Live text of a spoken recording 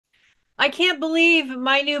I can't believe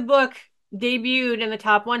my new book debuted in the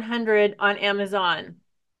top 100 on Amazon.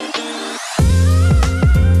 Hey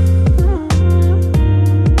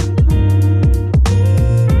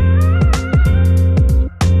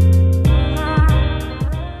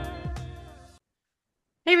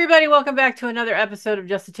everybody, welcome back to another episode of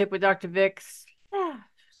Just a Tip with Dr. Vix,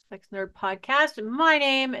 Sex Nerd Podcast. My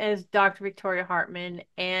name is Dr. Victoria Hartman,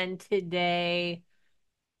 and today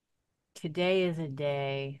is a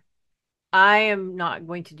day. I am not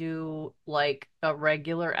going to do like a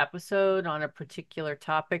regular episode on a particular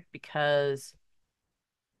topic because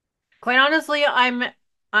quite honestly, I'm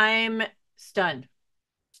stunned.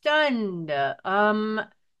 Stunned.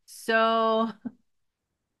 So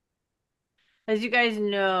as you guys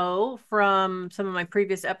know from some of my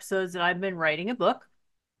previous episodes that I've been writing a book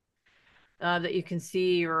that you can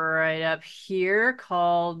see right up here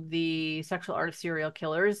called The Sexual Art of Serial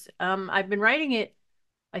Killers. I've been writing it,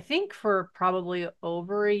 I think, for probably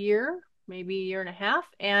over a year, maybe a year and a half.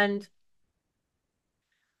 And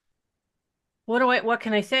what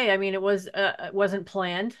can I say? I mean, it wasn't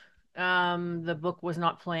planned. The book was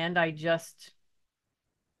not planned. I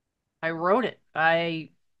wrote it.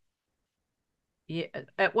 Yeah,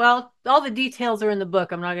 well, all the details are in the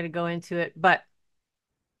book. I'm not going to go into it, but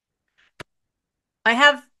I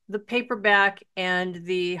have the paperback and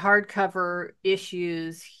the hardcover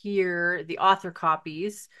issues here, the author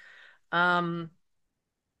copies. Um,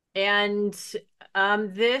 and so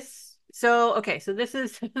this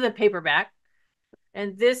is the paperback,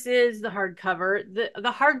 and this is the hardcover.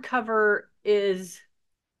 The hardcover is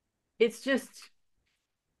it's just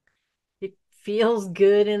it feels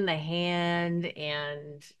good in the hand,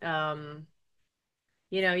 and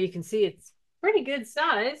you can see it's pretty good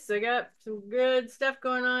size. So I got some good stuff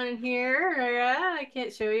going on in here. I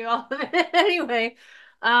can't show you all of it anyway.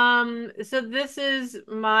 So this is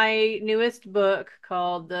my newest book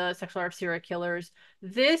called The Sexual Art of Serial Killers.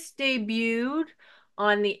 This debuted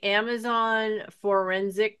on the Amazon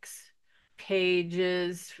Forensics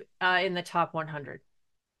pages in the top 100,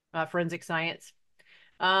 Forensic Science.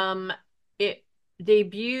 Um, it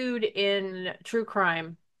debuted in True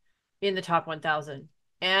Crime in the top 1,000.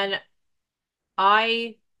 And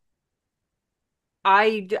I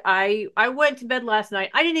I went to bed last night.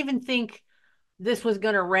 I didn't even think this was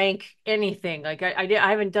gonna rank anything. Like I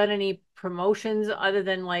haven't done any promotions other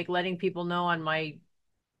than like letting people know on my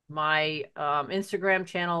Instagram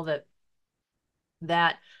channel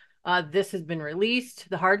that this has been released.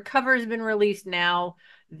 The hardcover has been released now.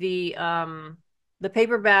 The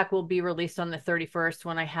paperback will be released on the 31st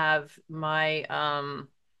when I have my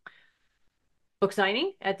book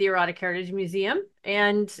signing at the Erotic Heritage Museum.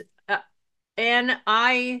 Uh, and if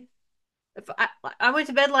I I went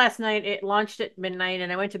to bed last night. It launched at midnight,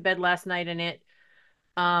 and I went to bed last night, and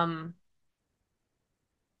um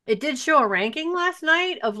it did show a ranking last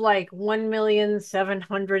night of like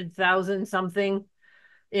 1,700,000 something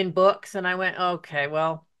in books, and I went, okay,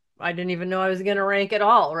 well, I didn't even know I was gonna rank at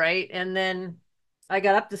all, right? And then I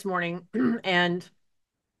got up this morning and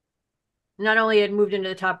not only had moved into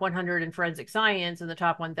the top 100 in forensic science and the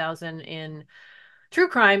top 1,000 in true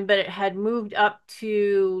crime, but it had moved up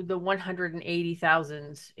to the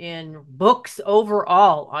 180,000s in books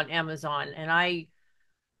overall on Amazon. And I'm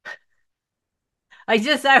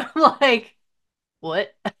like,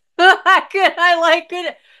 what? I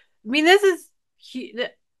mean, this is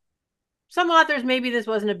some authors, maybe this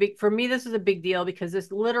wasn't a big, for me, this is a big deal because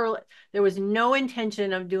there was no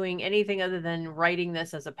intention of doing anything other than writing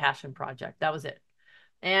this as a passion project. That was it.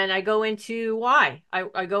 And I go into why.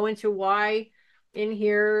 I go into why in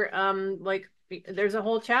here. Like there's a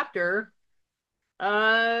whole chapter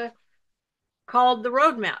uh called The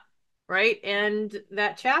Roadmap, right? And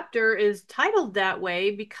that chapter is titled that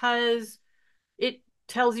way because it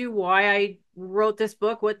tells you why I wrote this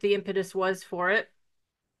book, what the impetus was for it,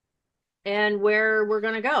 and where we're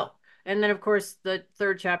going to go. And then, of course, the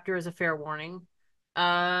third chapter is a fair warning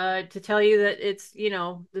to tell you that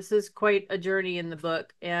this is quite a journey in the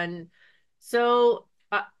book. And so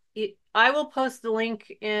I will post the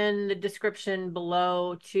link in the description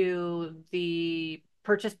below to the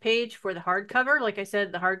purchase page for the hardcover. Like I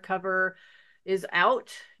said, the hardcover is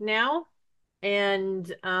out now.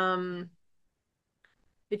 And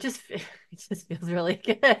it just it just feels really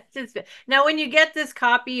good. Now, when you get this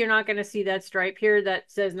copy, you're not going to see that stripe here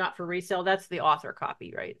that says not for resale. That's the author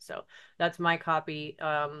copy, right? So that's my copy.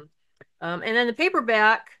 And then the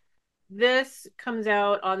paperback, this comes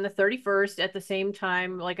out on the 31st at the same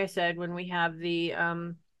time, like I said, when we have the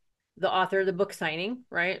author of the book signing,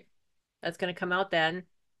 right? That's going to come out then.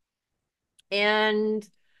 And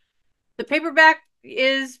the paperback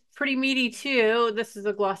is pretty meaty too. This is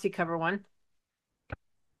a glossy cover one.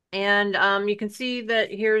 And you can see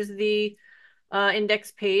that here's the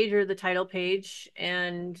index page or the title page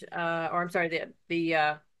and or I'm sorry,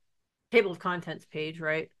 the table of contents page,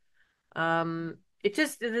 right? It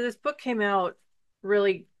just this book came out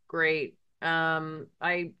really great.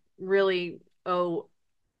 I really owe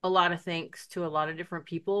a lot of thanks to a lot of different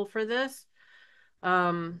people for this.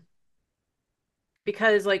 Um,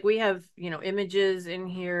 because like we have, images in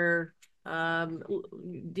here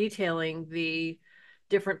detailing the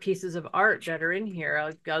different pieces of art that are in here.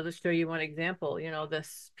 I'll just show you one example,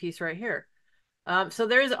 this piece right here. So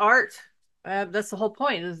there's art. That's the whole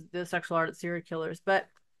point is the sexual art of serial killers. But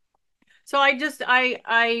so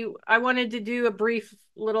I wanted to do a brief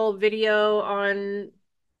little video on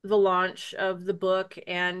the launch of the book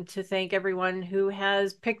and to thank everyone who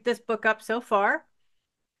has picked this book up so far.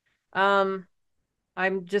 Um,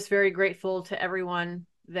 I'm just very grateful to everyone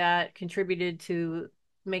that contributed to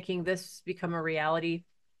making this become a reality.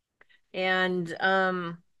 And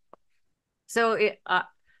so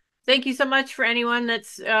thank you so much for anyone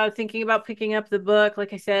that's thinking about picking up the book.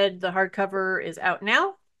 Like I said, the hardcover is out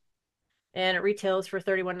now and it retails for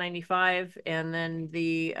 $31.95, and then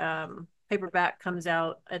the paperback comes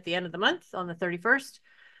out at the end of the month on the 31st,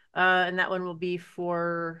 and that one will be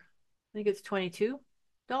for I think it's $22.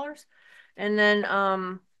 And then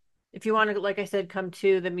if you want to, like I said, come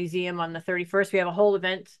to the museum on the 31st, we have a whole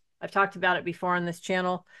event. I've talked about it before on this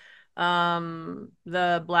channel.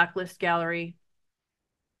 The Blacklist Gallery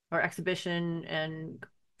or exhibition and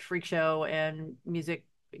freak show and music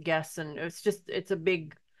guests, and it's a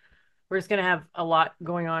big, we're just gonna have a lot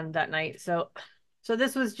going on that night. So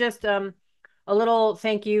this was just a little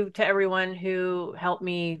thank you to everyone who helped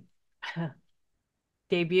me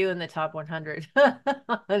debut in the top 100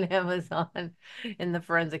 on Amazon in the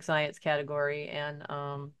forensic science category. And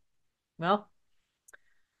well,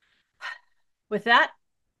 with that,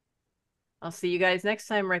 I'll see you guys next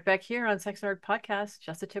time right back here on Sex Art Podcast.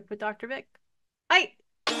 Just a tip with Dr. Vic. Bye.